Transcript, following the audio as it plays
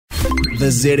The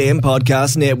ZM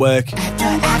Podcast Network.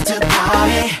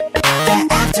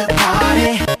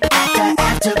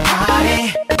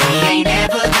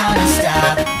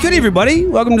 Good everybody,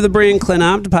 welcome to the Bree and Clint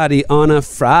After Party on a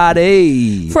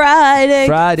Friday. Friday.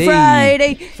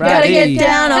 Gotta get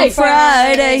down on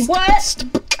Friday.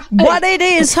 What it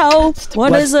is, ho?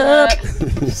 What is up?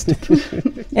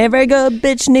 Every good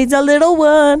bitch needs a little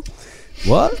one.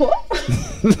 What?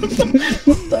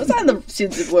 Those aren't the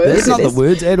censored words. That's not the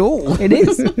words at all. It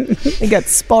is. It got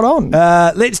spot on.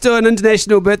 Let's do an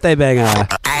international birthday banger.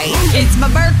 It's my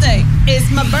birthday.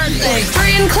 It's my birthday.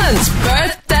 Bree and Clint's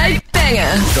birthday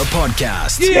banger. The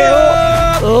podcast.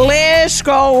 Let's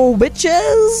go,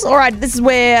 bitches. All right, this is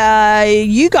where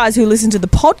you guys who listen to the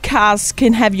podcast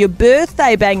can have your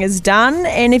birthday bangers done.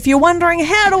 And if you're wondering,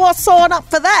 how do I sign up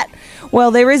for that? Well,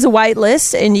 there is a wait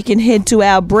list, and you can head to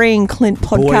our Bree and Clint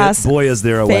podcast Boy, is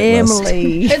there a wait list.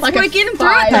 family. It's like we're getting through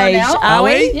it page. now. Are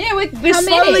we? Yeah, we're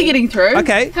slowly getting through.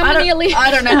 Okay. I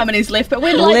don't know how many's left, but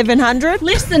we're like 1,100?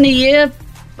 less than a year.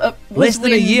 Less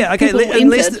than a year. Okay,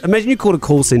 imagine you called a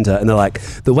call centre and they're like,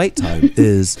 the wait time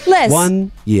is Less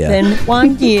 1 year. Then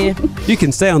 1 year. You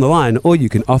can stay on the line or you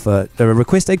can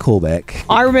request a callback.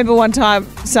 I remember one time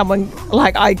someone,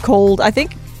 I called, I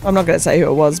think, I'm not going to say who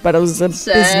it was, but it was a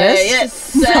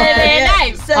business.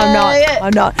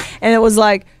 I'm not. And it was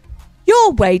like,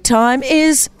 your wait time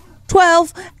is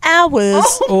 12 hours.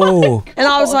 Oh. And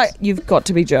I was like, you've got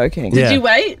to be joking. Yeah. Did you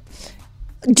wait?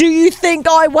 Do you think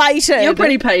I waited? You're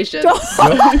pretty patient.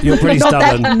 You're pretty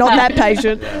stubborn. Not that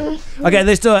patient. Okay,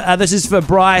 let's do it. This is for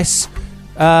Bryce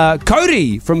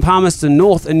Cody from Palmerston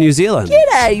North in New Zealand.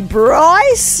 G'day,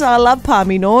 Bryce. I love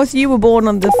Palmy North. You were born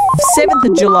on the 7th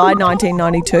of July,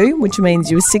 1992, which means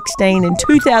you were 16 in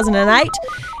 2008.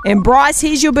 And Bryce,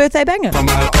 here's your birthday banger. On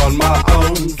my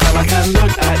own, girl, I can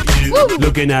look at you.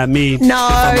 Looking at me. No.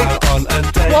 On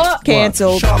a date. What?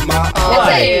 Cancelled. Shut my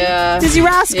Yeah. Dizzy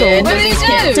Rascal. Yeah, What did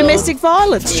he do? Domestic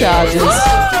violence charges.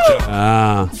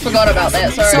 Forgot about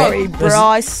that. Sorry,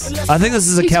 Bryce. I think this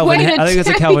is a He's Calvin. waited I think it's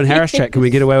a 2 Calvin Harris track. Can we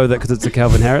get away with it because it's a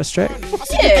Calvin Harris track?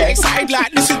 Yeah. excited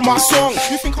like this is my song.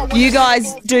 You think I You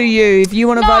guys do you. If you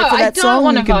want to vote for that song,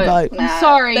 want you to can vote. I'm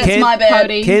sorry. That's my bad.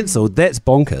 Cody. Cancelled. That's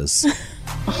bonkers.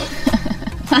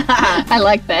 I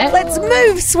like that. Let's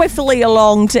move swiftly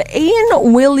along to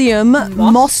Ian William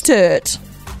Mostert.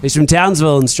 He's from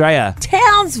Townsville in Australia.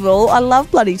 Townsville. I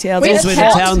love bloody Townsville. That's where the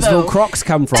Townsville Crocs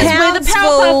come from. Where the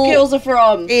Powerpuff Girls are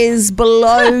from. Is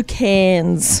below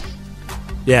Cairns.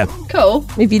 Yeah. Cool.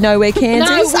 If you know where Cairns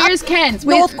No, is. where's Cairns?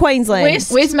 North Queensland.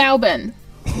 Where's Melbourne?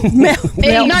 Melbourne's No,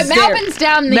 there. Melbourne's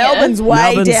down there. Melbourne's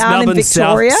way down in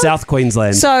Victoria. South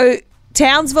Queensland. So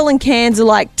Townsville and Cairns are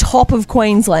like top of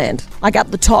Queensland. Like up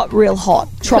the top, real hot,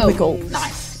 tropical. Cool.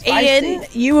 Nice. Ian,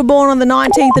 you were born on the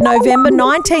 19th of November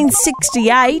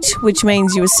 1968, which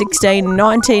means you were 16 in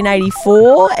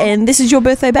 1984, and this is your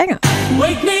birthday banger.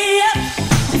 Wake me up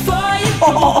before you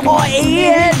Oh,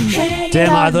 Ian!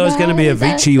 Damn, I thought it was going to be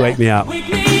Avicii Wake Me Up. wake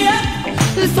me up.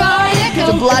 It's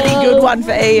a bloody good one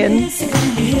for Ian.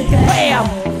 Wham!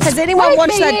 Has anyone Wake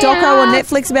watched me that doco on up.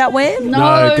 Netflix about Wham?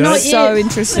 No, good. not So yet.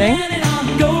 interesting.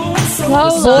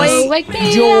 Boy, wake me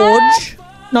up. George.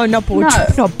 No, not George. No.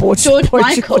 Not George. George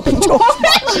Michael.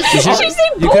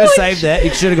 You could have saved that. You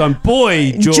should have gone,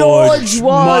 boy, George was-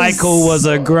 Michael was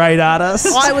a great artist.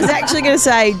 I was actually going to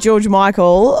say George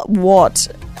Michael. What?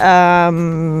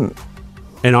 An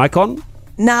icon?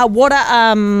 Nah, what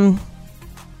a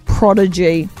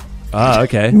prodigy. Oh,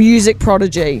 okay. Music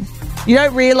prodigy. You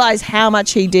don't realise how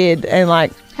much he did and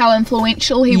like How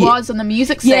influential he was on the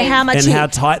music scene. yeah, how much And he, how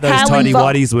tight those how tiny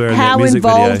whities were in that how music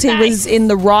video. involved he was in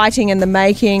the writing and the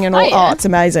making and all. yeah. It's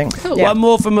amazing. Yeah. One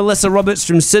more from Melissa Roberts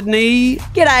from Sydney.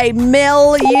 G'day,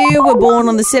 Mel. You were born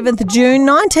on the 7th of June,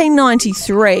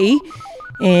 1993.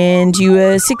 And you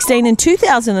were 16 in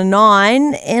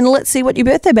 2009. And let's see what your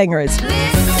birthday banger is.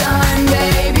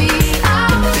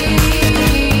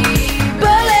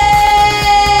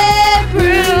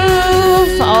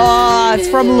 Bulletproof. Oh, it's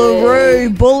from LaRue.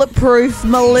 Bulletproof,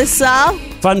 Melissa.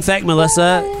 Fun fact,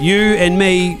 Melissa, you and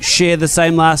me share the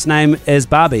same last name as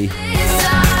Barbie.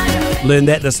 Learned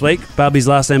that this week. Barbie's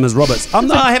last name is Roberts.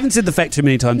 I haven't said the fact too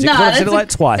many times yet. No, I've said it like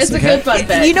twice. It's okay? a good fun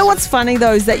fact. You know what's funny,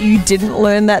 though, is that you didn't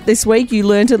learn that this week. You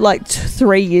learned it like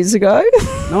 3 years ago.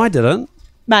 No, I didn't.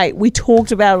 Mate, we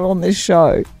talked about it on this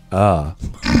show. Ah,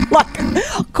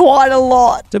 Like, quite a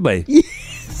lot. did we?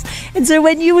 And so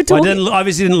when you were Well, I talking...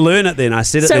 obviously didn't learn it then. I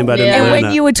said it So, then, but I didn't and learn when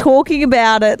it. you were talking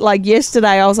about it like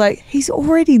yesterday, I was like, he's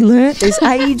already learnt this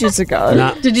ages ago.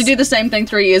 Nah, Did you do the same thing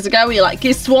 3 years ago where you're like,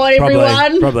 guess what, probably,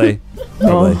 everyone? probably.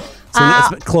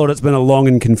 So Claude, it's been a long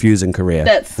and confusing career.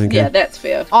 That's Okay. that's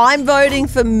fair. I'm voting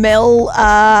for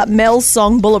Mel's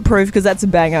song Bulletproof because that's a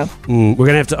banger. We're going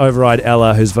to have to override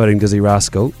Ella, who's voting Dizzy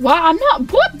Rascal. Well, I'm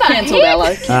not. What the Cancelled heck?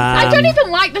 Ella. I don't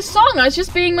even like the song. I was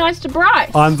just being nice to Bryce.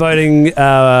 I'm voting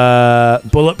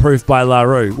Bulletproof by La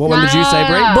Rue. What one did you say,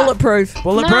 Bree? Bulletproof.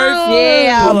 Bulletproof? No.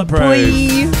 Yeah, Bulletproof.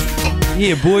 boy.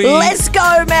 Yeah, boy. Let's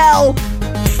go, Mel.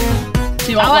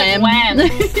 Do you want I like Wham?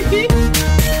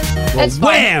 Well,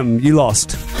 wham! You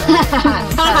lost.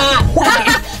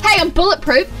 Hey, I'm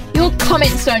bulletproof. Your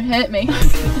comments don't hurt me.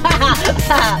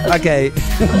 Okay.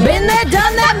 Been there,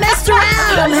 done that, messed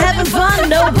around. I'm having fun,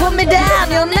 don't put me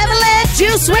down. You'll never let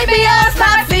you sweep me off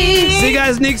my feet. See you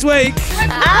guys next week.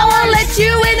 I won't let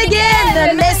you in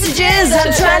again. The messages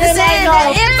I'm trying to send,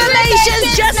 the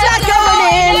information's just not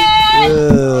going in.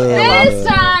 This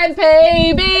time,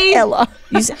 baby. Ella,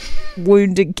 you sound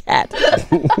wounded cat.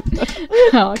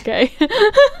 Oh, okay.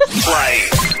 Play.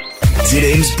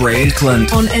 ZM's Bree and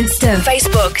Clint. On Insta,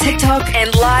 Facebook, TikTok,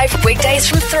 and live weekdays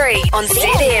from 3 on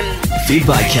ZM. Fed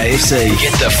by KFC.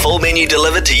 Get the full menu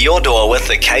delivered to your door with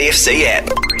the KFC app.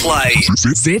 Play.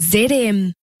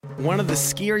 ZM. One of the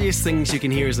scariest things you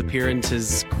can hear as a parent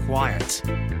is quiet.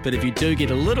 But if you do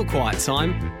get a little quiet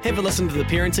time, have a listen to The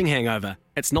Parenting Hangover.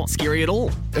 It's not scary at all.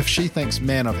 If she thinks,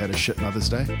 man, I've had a shit Mother's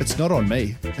Day, it's not on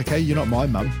me, okay? You're not my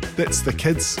mum. That's the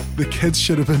kids. The kids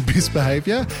should have been best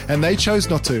behaviour, and they chose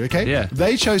not to, okay? Yeah.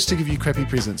 They chose to give you crappy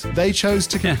presents. They chose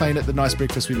to complain at the nice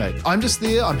breakfast we made. I'm just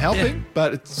there, I'm helping,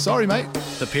 but sorry, mate.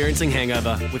 The Parenting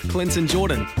Hangover with Clint and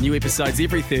Jordan. New episodes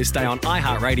every Thursday on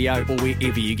iHeartRadio or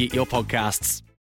wherever you get your podcasts.